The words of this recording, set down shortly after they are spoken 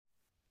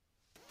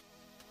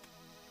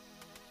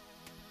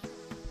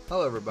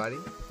Hello everybody,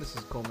 this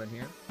is Coleman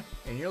here,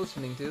 and you're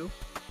listening to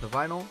The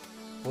Vinyl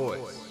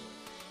Voice.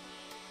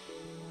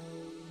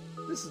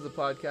 This is the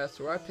podcast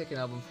where I pick an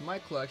album from my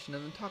collection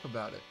and then talk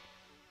about it.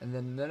 And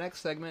then in the next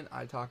segment,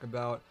 I talk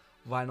about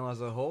vinyl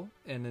as a whole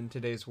and in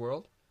today's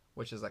world,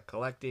 which is like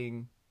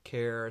collecting,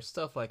 care,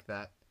 stuff like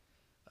that.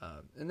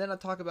 And then I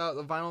talk about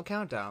the vinyl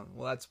countdown.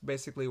 Well, that's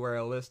basically where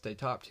I list a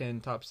top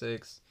 10, top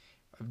 6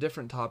 of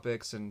different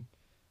topics and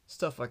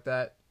stuff like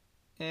that.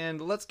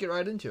 And let's get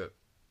right into it.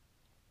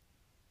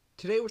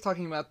 Today we're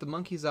talking about the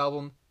Monkees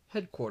album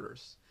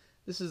Headquarters.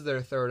 This is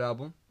their third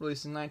album,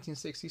 released in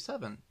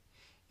 1967.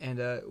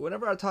 And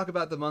whenever I talk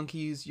about the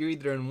Monkees, you're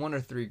either in one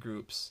or three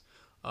groups.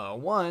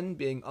 One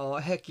being, oh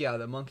heck yeah,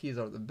 the Monkees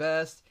are the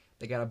best.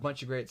 They got a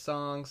bunch of great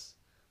songs.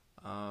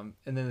 And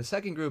then the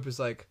second group is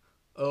like,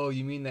 oh,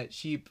 you mean that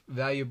cheap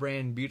value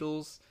brand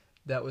Beatles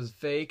that was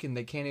fake and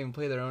they can't even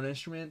play their own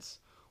instruments?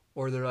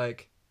 Or they're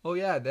like, oh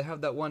yeah, they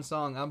have that one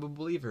song, I'm a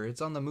Believer. It's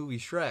on the movie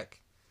Shrek.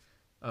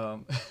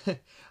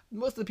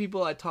 Most of the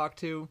people I talk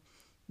to,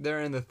 they're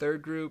in the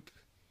third group.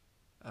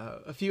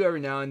 A few every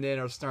now and then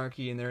are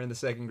snarky and they're in the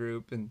second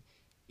group, and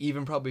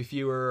even probably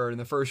fewer are in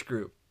the first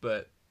group.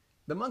 But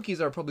the Monkees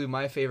are probably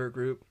my favorite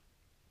group,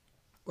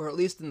 or at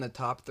least in the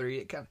top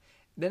three.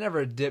 They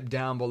never dip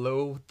down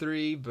below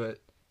three,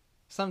 but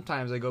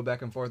sometimes I go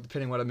back and forth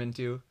depending what I'm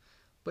into.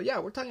 But yeah,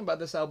 we're talking about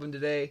this album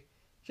today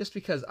just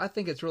because I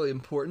think it's really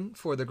important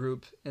for the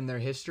group in their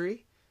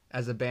history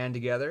as a band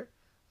together.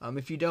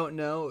 If you don't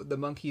know, the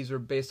Monkees were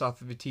based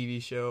off of a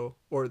TV show,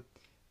 or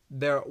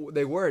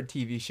they were a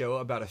TV show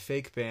about a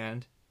fake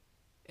band,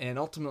 and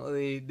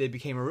ultimately they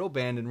became a real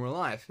band in real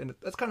life. And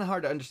that's kind of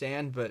hard to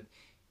understand, but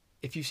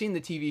if you've seen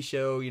the TV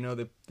show, you know,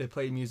 they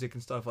play music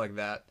and stuff like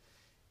that,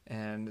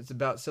 and it's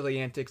about silly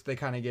antics they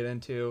kind of get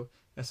into,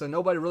 and so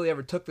nobody really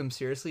ever took them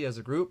seriously as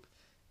a group.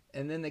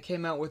 And then they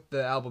came out with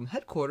the album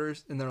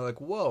Headquarters, and they're like,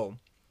 whoa,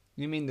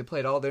 you mean they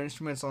played all their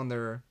instruments on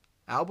their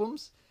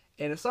albums?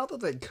 And it's not that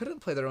they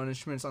couldn't play their own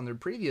instruments on their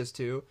previous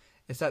two,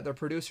 it's that their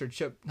producer,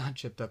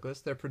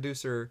 their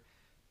producer,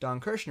 Don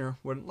Kirshner,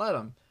 wouldn't let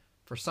them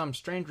for some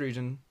strange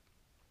reason.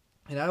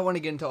 And I don't want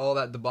to get into all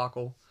that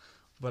debacle,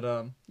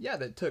 but yeah,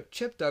 they took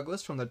Chip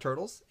Douglas from the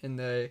Turtles, and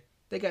they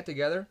got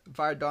together,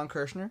 fired Don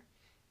Kirshner,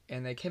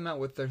 and they came out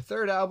with their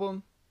third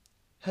album,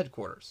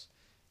 Headquarters.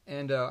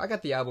 And I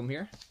got the album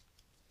here.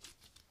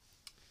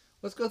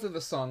 Let's go through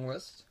the song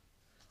list.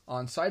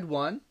 On side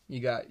 1,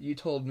 you got You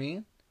Told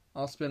Me,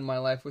 I'll Spend My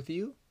Life With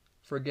You,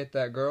 Forget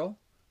That Girl,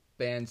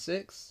 Band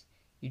 6,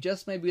 You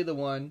Just May Be the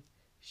One,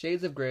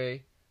 Shades of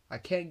Grey, I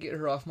Can't Get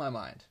Her Off My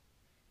Mind.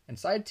 And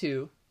side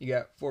 2, you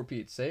got For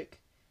Pete's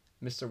Sake,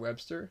 Mr.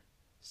 Webster,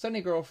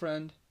 Sunny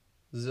Girlfriend,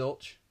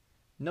 Zilch,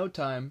 No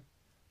Time,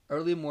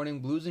 Early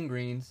Morning Blues and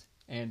Greens,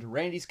 and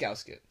Randy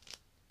Scousket.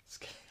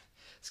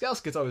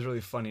 Scousket's always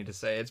really funny to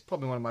say. It's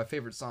probably one of my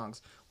favorite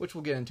songs, which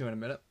we'll get into in a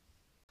minute.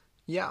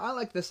 Yeah, I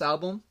like this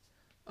album.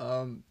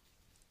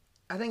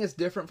 I think it's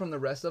different from the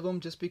rest of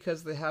them just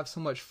because they have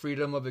so much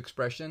freedom of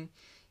expression.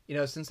 You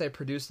know, since they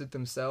produced it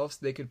themselves,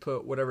 they could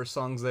put whatever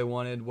songs they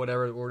wanted,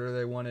 whatever order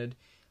they wanted.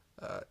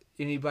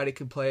 Anybody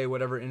could play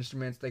whatever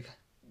instruments.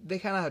 They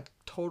kind of had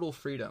total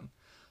freedom.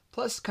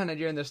 Plus, kind of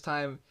during this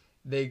time,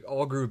 they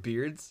all grew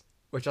beards,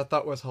 which I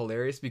thought was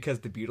hilarious because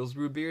the Beatles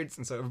grew beards,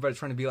 and so everybody's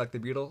trying to be like the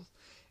Beatles.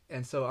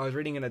 And so I was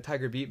reading in a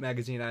Tiger Beat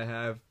magazine I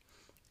have,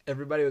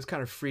 everybody was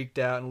kind of freaked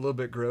out and a little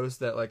bit gross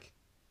that like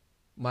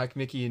Mike,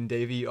 Mickey, and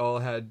Davey all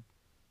had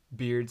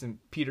beards, and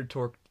Peter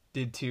Tork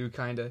did too,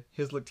 kind of.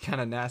 His looked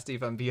kind of nasty,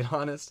 if I'm being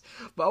honest.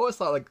 But I always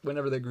thought, like,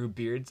 whenever they grew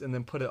beards and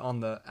then put it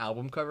on the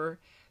album cover,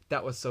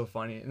 that was so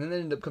funny. And then they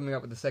ended up coming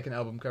up with the second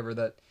album cover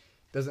that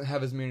doesn't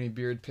have as many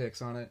beard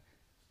pics on it.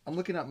 I'm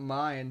looking at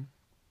mine,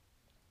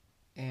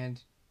 and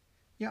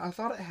yeah, I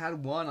thought it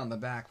had one on the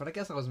back, but I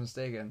guess I was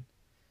mistaken.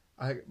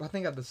 I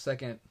think I have the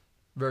second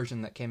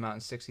version that came out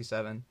in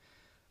 1967.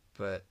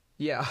 But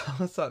yeah,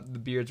 I thought the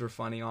beards were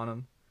funny on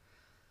them.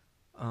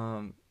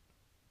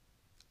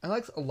 I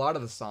like a lot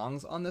of the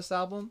songs on this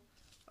album.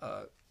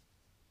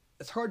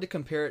 It's hard to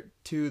compare it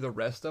to the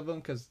rest of them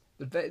because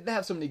they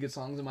have so many good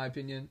songs in my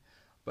opinion.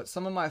 But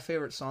some of my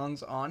favorite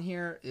songs on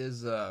here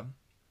is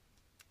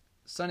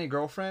Sunny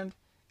Girlfriend.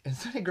 And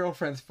Sunny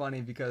Girlfriend's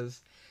funny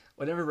because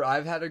whenever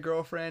I've had a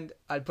girlfriend,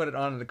 I'd put it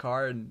on in the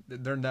car and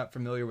they're not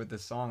familiar with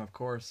this song, of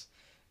course.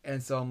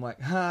 And so I'm like,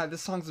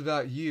 this song's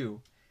about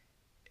you.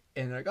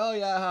 And they're like, oh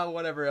yeah,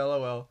 whatever,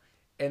 LOL.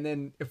 And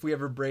then if we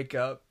ever break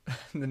up,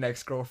 the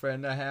next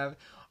girlfriend I have,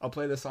 I'll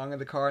play the song in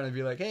the car and I'll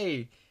be like,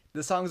 hey,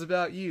 the song's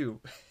about you.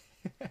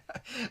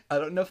 I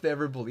don't know if they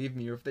ever believe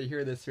me or if they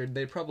hear this here.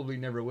 They probably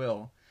never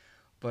will.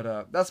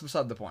 But that's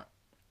beside the point.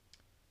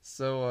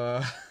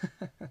 So,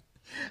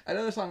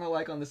 another song I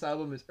like on this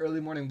album is Early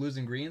Morning Blues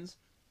and Greens.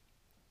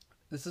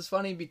 This is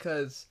funny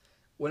because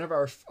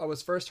whenever I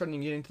was first starting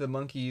to get into the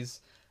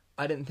Monkees,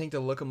 I didn't think to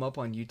look them up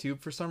on YouTube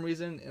for some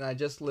reason, and I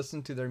just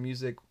listened to their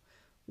music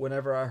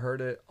whenever I heard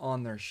it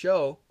on their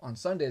show on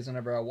Sundays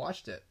whenever I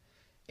watched it.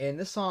 And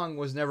this song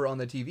was never on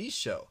the TV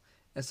show.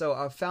 And so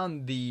I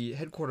found the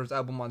Headquarters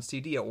album on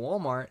CD at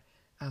Walmart.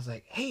 I was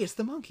like, hey, it's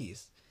the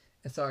Monkees.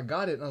 And so I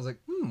got it, and I was like,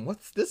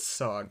 what's this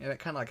song? And it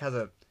kind of like has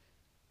a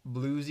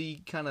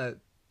bluesy, kind of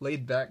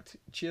laid back,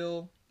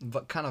 chill,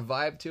 kind of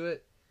vibe to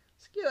it.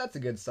 It's like, yeah, that's a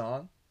good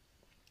song.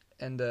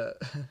 And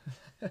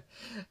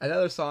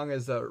another song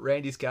is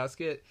Randy's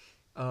Casket.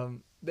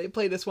 They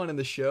play this one in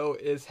the show.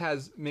 It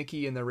has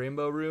Mickey in the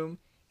Rainbow Room,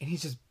 and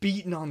he's just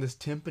beating on this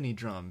timpani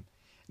drum.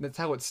 And that's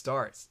how it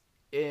starts.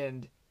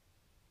 And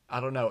I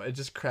don't know, it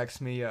just cracks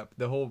me up.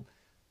 The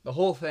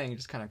whole thing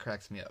just kind of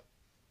cracks me up.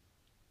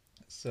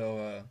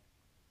 So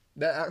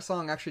that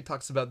song actually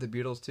talks about the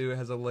Beatles too. It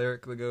has a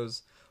lyric that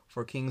goes,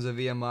 "For kings of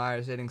EMI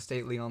are sitting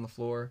stately on the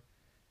floor."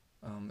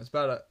 It's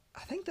about I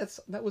think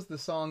that was the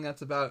song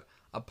that's about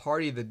a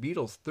party the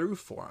Beatles threw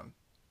for him.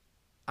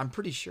 I'm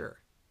pretty sure.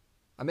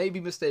 I may be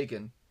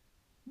mistaken,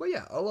 but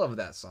yeah, I love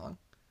that song.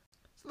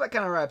 So that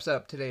kind of wraps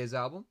up today's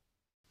album.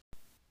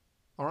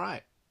 All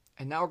right,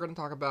 and now we're going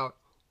to talk about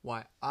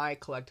why I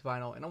collect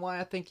vinyl and why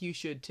I think you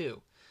should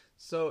too.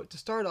 So to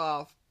start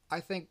off, I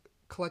think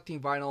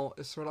collecting vinyl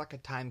is sort of like a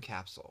time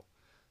capsule.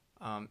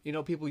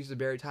 People used to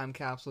bury time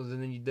capsules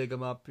and then you dig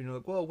them up.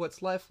 Like, whoa,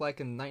 what's life like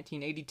in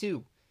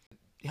 1982?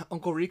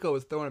 Uncle Rico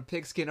was throwing a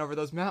pigskin over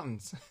those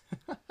mountains.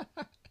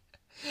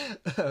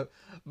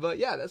 But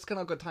yeah, that's kind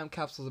of what time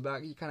capsule's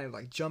about. You kind of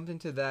like jump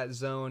into that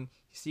zone.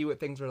 You see what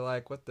things were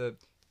like, what the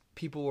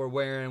people were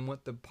wearing,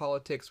 what the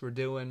politics were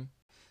doing.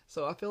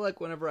 So I feel like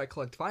whenever I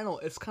collect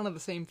vinyl, it's kind of the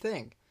same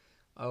thing.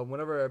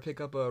 Whenever I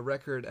pick up a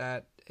record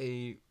at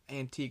a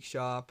antique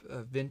shop,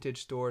 a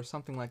vintage store,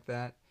 something like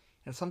that,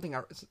 and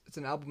it's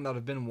an album that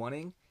I've been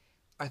wanting,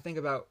 I think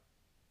about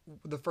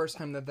the first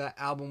time that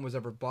album was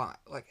ever bought.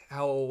 Like,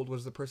 how old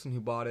was the person who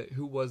bought it?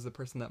 Who was the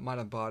person that might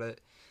have bought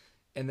it?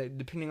 And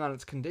depending on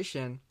its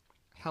condition,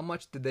 how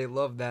much did they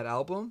love that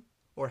album?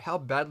 Or how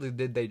badly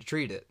did they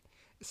treat it?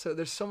 So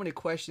there's so many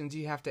questions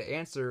you have to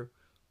answer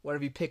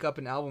whenever you pick up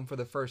an album for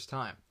the first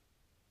time.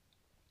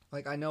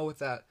 Like, I know with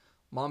that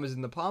Mamas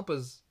and the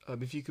Pampas,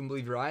 If You Can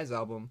Believe Your Eyes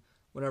album,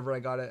 whenever I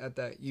got it at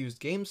that used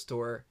game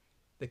store,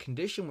 the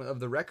condition of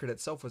the record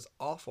itself was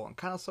awful. And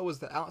kind of so was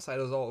the outside.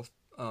 It was all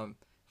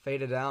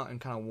faded out and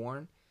kind of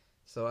worn.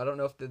 So I don't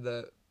know if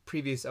the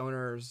previous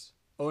owner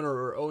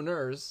or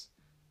owners,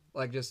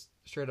 like, just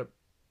straight up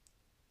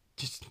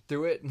just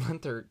threw it and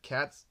let their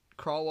cats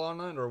crawl on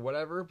it or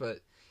whatever.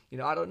 But,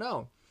 I don't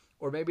know.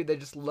 Or maybe they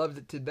just loved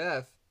it to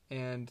death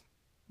and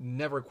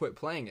never quit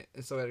playing it.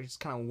 And so it just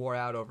kind of wore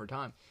out over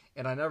time.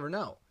 And I never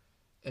know.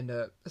 And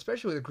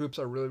especially with the groups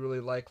I really, really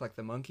like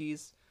the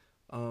Monkees.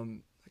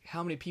 Like,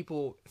 how many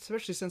people,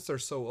 especially since they're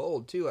so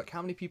old too, like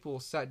how many people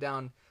sat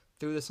down,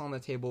 threw this on the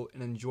table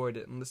and enjoyed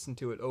it and listened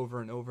to it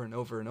over and over and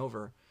over and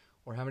over.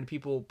 Or how many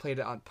people played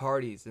it at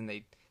parties and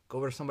they go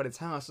over to somebody's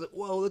house, like,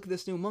 whoa, look at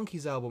this new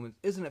Monkees album.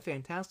 Isn't it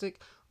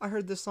fantastic? I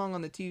heard this song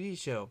on the TV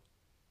show.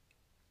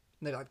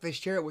 And they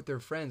share it with their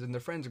friends, and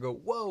their friends go,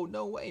 whoa,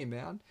 no way,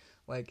 man.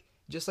 Like,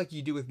 just like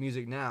you do with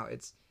music now,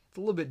 it's a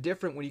little bit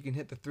different when you can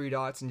hit the three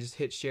dots and just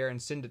hit share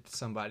and send it to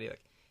somebody.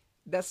 Like,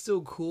 that's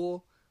still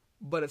cool,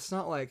 but it's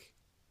not like,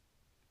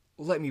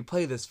 let me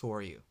play this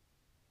for you.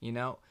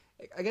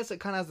 I guess it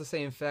kind of has the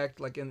same effect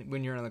like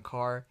when you're in the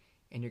car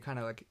and you're kind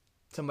of like,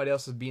 somebody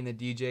else is being the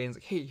DJ and it's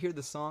like, hey, you hear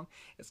the song?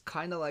 It's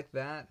kind of like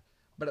that,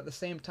 but at the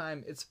same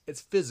time,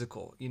 it's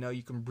physical.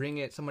 You can bring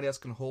it, somebody else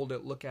can hold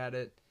it, look at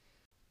it.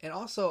 And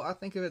also, I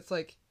think of it's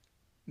like,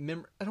 I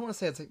don't want to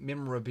say it's like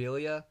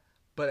memorabilia,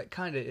 but it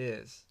kind of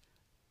is.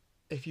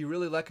 If you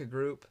really like a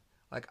group,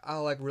 like I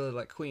really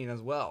like Queen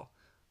as well,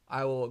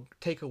 I will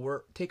take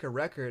a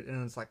record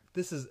and it's like,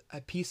 this is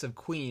a piece of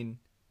Queen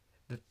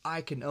that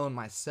I can own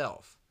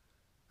myself.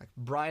 Like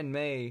Brian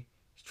May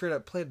straight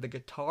up played the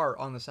guitar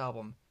on this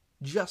album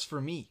just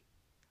for me.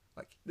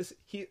 Like this,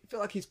 I feel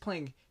like he's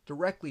playing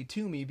directly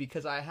to me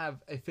because I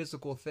have a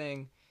physical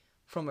thing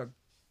from a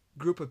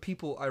group of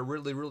people I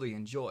really, really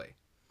enjoy.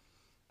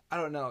 I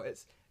don't know. It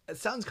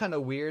sounds kind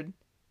of weird.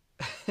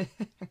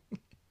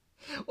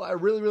 Well, I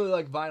really, really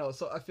like vinyl,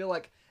 so I feel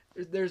like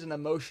there's an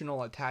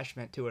emotional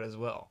attachment to it as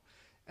well.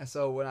 And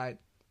so when I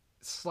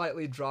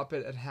slightly drop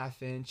it at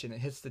half inch and it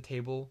hits the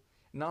table,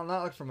 not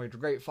like from a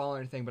great fall or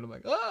anything, but I'm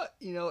like, I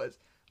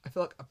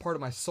feel like a part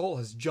of my soul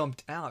has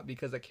jumped out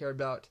because I care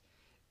about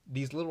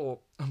these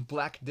little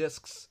black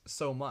discs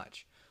so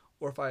much.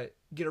 Or if I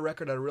get a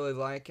record I really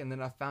like and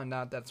then I found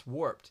out that's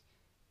warped,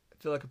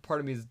 I feel like a part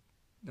of me is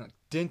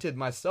dented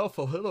myself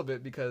a little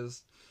bit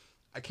because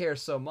I care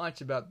so much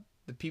about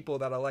the people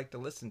that I like to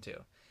listen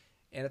to.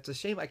 And it's a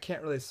shame I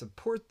can't really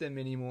support them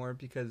anymore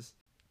because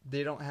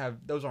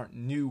those aren't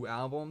new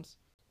albums.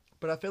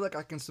 But I feel like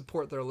I can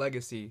support their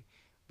legacy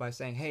by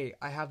saying, hey,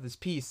 I have this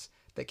piece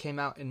that came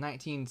out in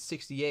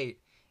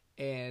 1968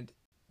 and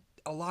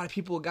a lot of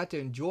people got to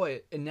enjoy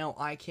it and now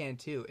I can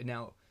too. And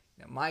now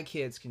my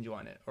kids can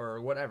join it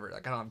or whatever.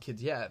 Like, I don't have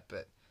kids yet,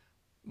 but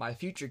my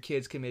future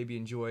kids can maybe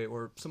enjoy it,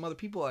 or some other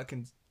people I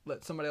can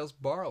let somebody else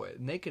borrow it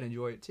and they can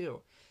enjoy it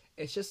too.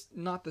 It's just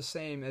not the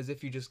same as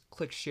if you just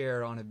click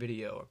share on a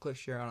video or click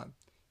share on a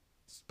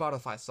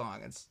Spotify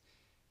song.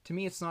 To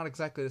me, it's not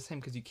exactly the same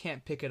because you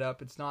can't pick it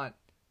up. It's not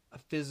a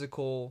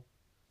physical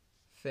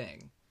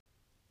thing.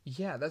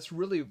 Yeah, that's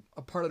really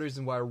a part of the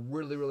reason why I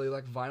really, really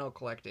like vinyl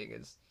collecting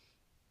is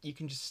you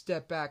can just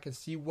step back and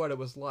see what it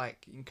was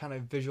like. You can kind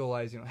of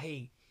visualize,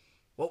 hey,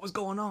 what was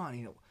going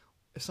on?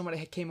 If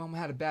somebody came home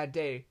and had a bad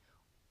day,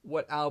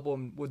 what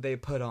album would they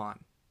put on?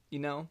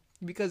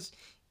 Because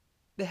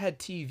they had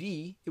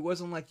TV. It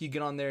wasn't like you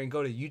get on there and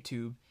go to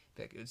YouTube,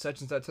 like such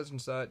and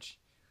such,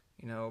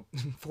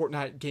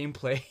 Fortnite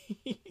gameplay.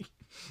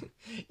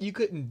 You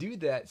couldn't do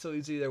that, so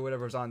it's either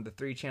whatever's on the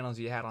 3 channels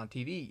you had on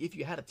TV, if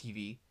you had a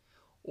TV,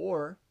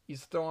 or you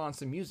throw on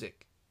some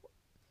music.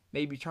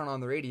 Maybe turn on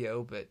the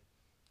radio, but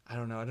I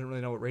don't know. I didn't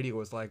really know what radio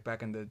was like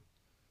back in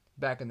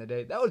the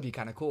day. That would be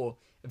kind of cool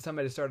if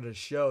somebody started a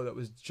show that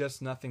was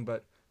just nothing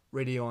but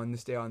radio on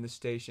this day on this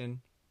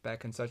station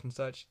back in such and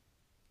such.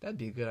 That'd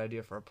be a good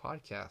idea for a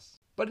podcast.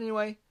 But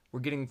anyway, we're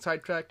getting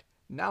sidetracked.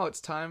 Now it's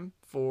time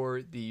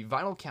for the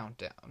vinyl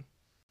countdown.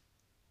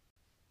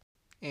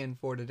 And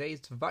for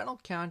today's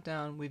vinyl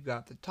countdown, we've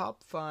got the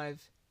top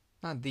 5,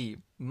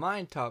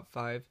 my top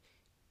 5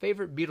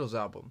 favorite Beatles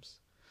albums.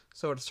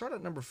 So to start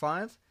at number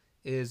 5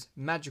 is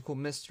Magical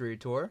Mystery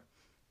Tour.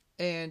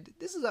 And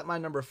this is at my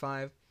number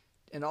 5.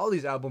 And all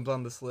these albums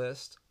on this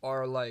list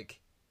are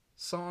like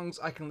songs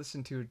I can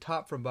listen to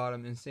top from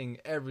bottom and sing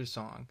every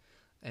song.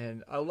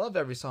 And I love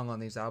every song on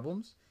these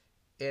albums.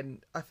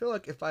 And I feel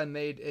like if I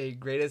made a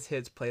greatest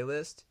hits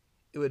playlist,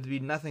 it would be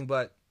nothing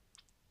but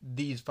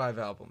these 5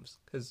 albums.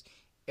 Because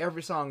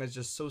every song is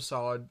just so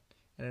solid.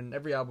 And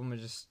every album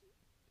is just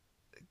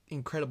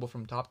incredible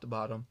from top to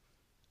bottom.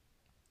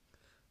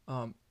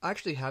 I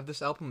actually have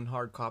this album in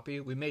hard copy.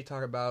 We may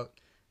talk about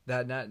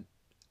that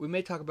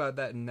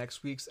in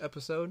next week's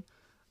episode.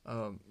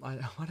 Why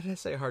did I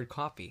say hard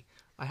copy?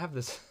 I have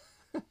this.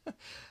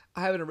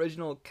 I have an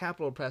original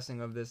Capitol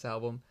pressing of this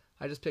album.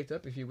 I just picked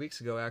up a few weeks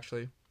ago,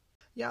 actually.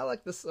 Yeah, I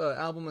like this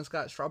album. It's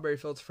got Strawberry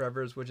Fields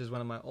Forever's, which is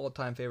one of my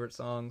all-time favorite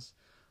songs.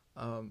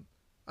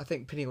 I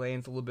think Penny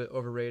Lane's a little bit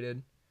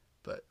overrated,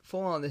 but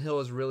Full on the Hill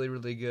is really,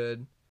 really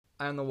good.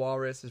 I Am the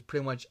Walrus is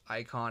pretty much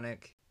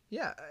iconic.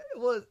 Yeah,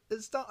 well,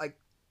 it's not like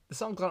the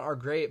songs are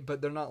great,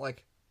 but they're not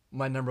like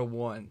my number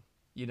 1.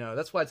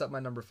 That's why it's at my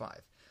number 5.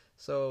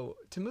 So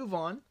to move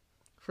on,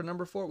 for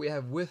number 4 we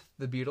have With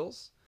the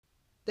Beatles.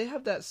 They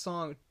have that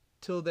song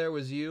Till There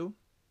Was You.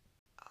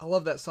 I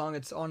love that song.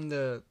 It's on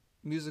the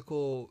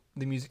musical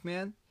The Music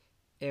Man,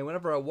 and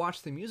whenever I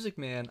watched The Music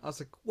Man, I was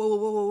like,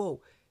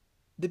 whoa,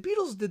 the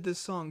Beatles did this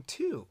song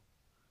too.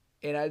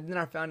 And then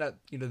I found out,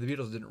 the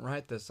Beatles didn't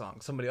write this song.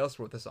 Somebody else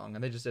wrote the song,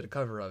 and they just did a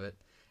cover of it.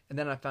 And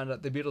then I found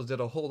out the Beatles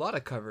did a whole lot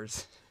of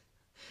covers.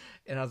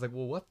 And I was like,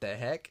 well, what the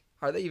heck?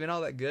 Are they even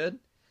all that good?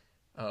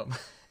 Well,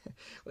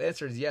 the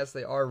answer is yes,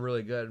 they are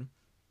really good.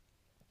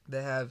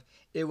 They have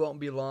It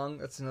Won't Be Long.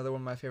 That's another one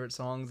of my favorite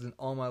songs. And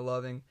All My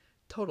Loving.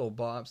 Total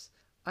bops.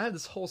 I have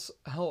this whole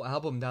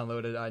album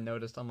downloaded, I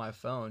noticed, on my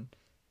phone.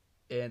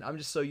 And I'm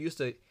just so used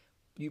to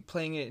you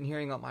playing it and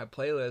hearing on my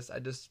playlist, I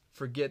just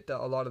forget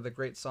that a lot of the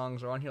great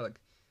songs are on here.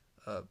 Like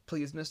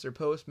Please Mr.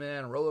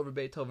 Postman, Roll Over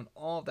Beethoven,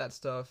 all of that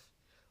stuff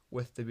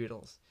with the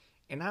Beatles.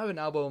 And I have an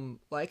album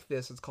like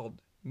this. It's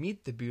called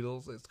Meet the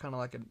Beatles. It's kind of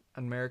like an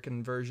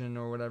American version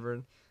or whatever.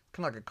 It's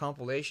kind of like a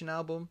compilation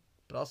album,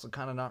 but also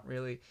kind of not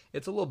really.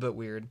 It's a little bit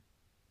weird.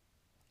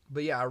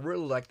 But yeah, I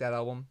really like that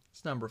album.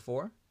 It's number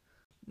 4.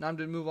 Now I'm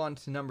going to move on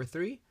to number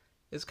 3.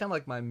 It's kind of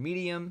like my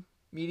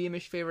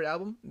medium-ish favorite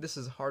album. This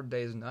is Hard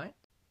Day's Night.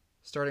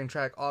 Starting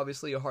track,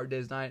 obviously, A Hard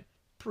Day's Night.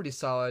 Pretty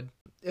solid.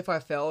 If I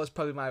Fell is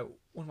probably one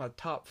of my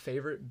top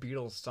favorite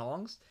Beatles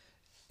songs.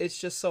 It's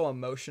just so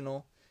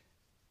emotional.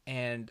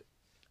 And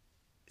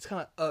it's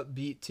kind of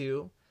upbeat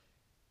too,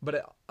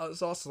 but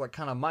it's also like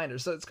kind of minor.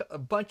 So it's got a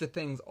bunch of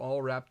things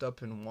all wrapped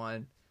up in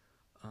one.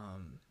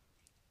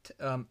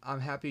 I'm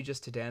Happy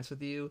Just to Dance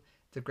With You.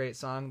 It's a great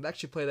song. They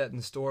actually play that in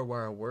the store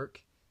where I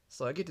work,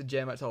 so I get to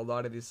jam out to a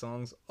lot of these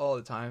songs all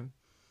the time.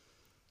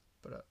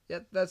 But yeah,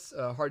 that's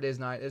Hard Day's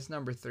Night. It's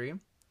number 3.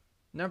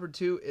 Number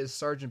 2 is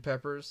Sgt.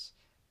 Pepper's.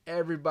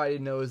 Everybody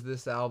knows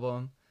this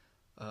album.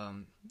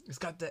 It's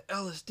got the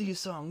LSD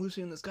song,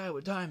 Lucy in the Sky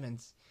with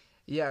Diamonds.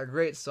 Yeah,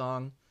 great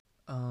song.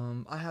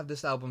 I have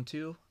this album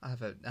too. I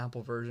have an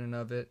Apple version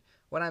of it.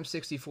 When I'm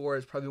 64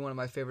 is probably one of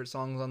my favorite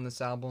songs on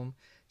this album,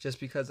 just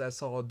because I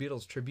saw a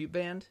Beatles tribute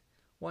band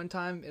one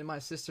time, and my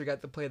sister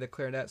got to play the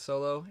clarinet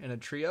solo in a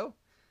trio.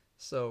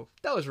 So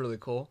that was really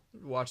cool.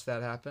 Watch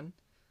that happen.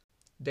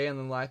 Day in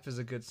the Life is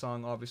a good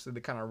song, obviously,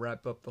 to kind of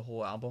wrap up the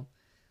whole album.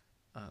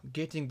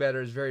 Getting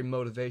Better is very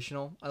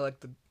motivational.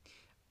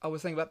 I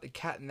was thinking about the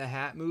Cat in the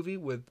Hat movie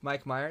with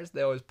Mike Myers.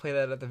 They always play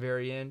that at the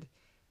very end.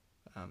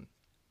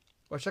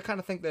 Which I kind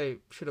of think they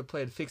should have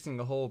played Fixing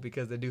a Hole,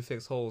 because they do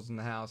fix holes in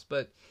the house.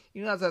 But,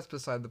 that's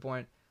beside the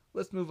point.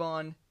 Let's move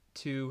on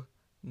to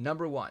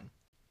number 1.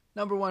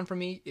 Number 1 for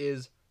me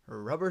is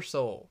Rubber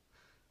Soul.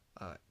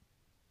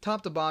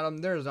 Top to bottom,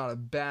 there's not a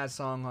bad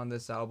song on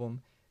this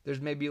album.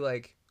 There's maybe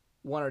like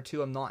 1 or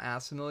 2 I'm not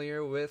as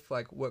familiar with,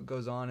 like what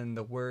goes on in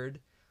the word.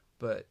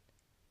 But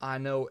I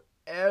know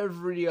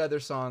every other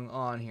song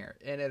on here,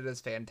 and it is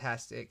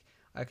fantastic.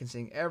 I can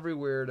sing every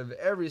word of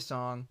every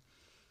song.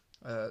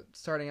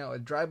 Starting out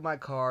with Drive My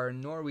Car,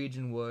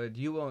 Norwegian Wood,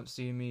 You Won't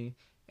See Me.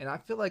 And I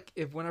feel like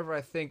whenever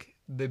I think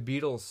the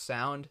Beatles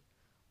sound,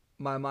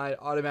 my mind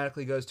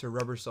automatically goes to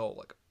Rubber Soul,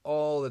 like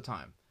all the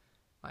time.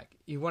 Like,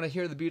 you want to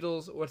hear the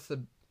Beatles, what's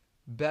the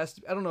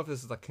best? I don't know if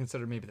this is like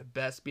considered maybe the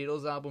best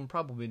Beatles album,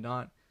 probably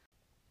not.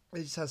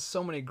 It just has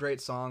so many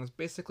great songs.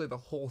 Basically, the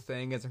whole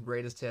thing is a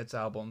greatest hits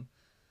album.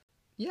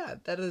 Yeah,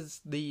 that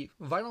is the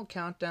vinyl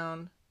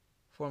countdown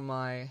for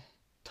my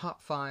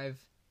top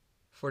 5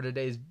 for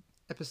today's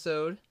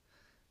episode.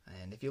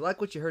 And if you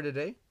like what you heard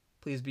today,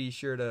 please be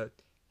sure to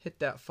hit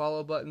that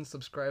follow button,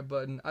 subscribe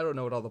button. I don't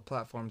know what all the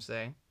platforms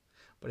say.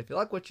 But if you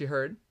like what you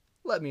heard,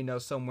 let me know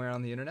somewhere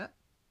on the internet.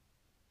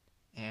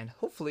 And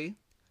hopefully,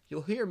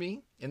 you'll hear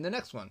me in the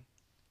next one.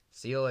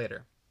 See you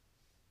later.